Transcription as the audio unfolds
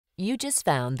You just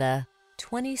found the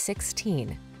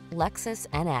 2016 Lexus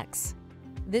NX.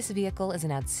 This vehicle is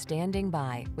an outstanding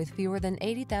buy with fewer than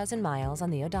 80,000 miles on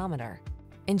the odometer.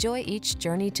 Enjoy each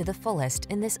journey to the fullest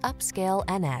in this upscale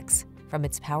NX. From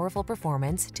its powerful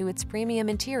performance to its premium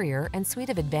interior and suite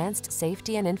of advanced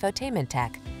safety and infotainment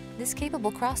tech, this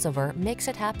capable crossover makes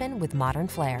it happen with modern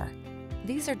flair.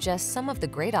 These are just some of the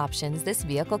great options this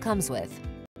vehicle comes with: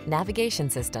 navigation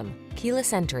system,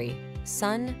 keyless entry,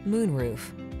 sun, moonroof,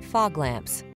 fog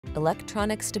lamps,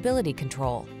 electronic stability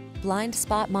control, blind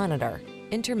spot monitor,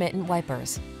 intermittent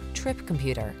wipers, trip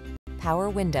computer, power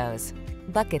windows,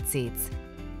 bucket seats.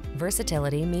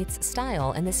 Versatility meets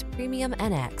style in this premium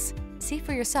NX. See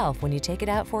for yourself when you take it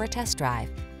out for a test drive.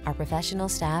 Our professional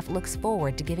staff looks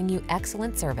forward to giving you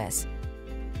excellent service.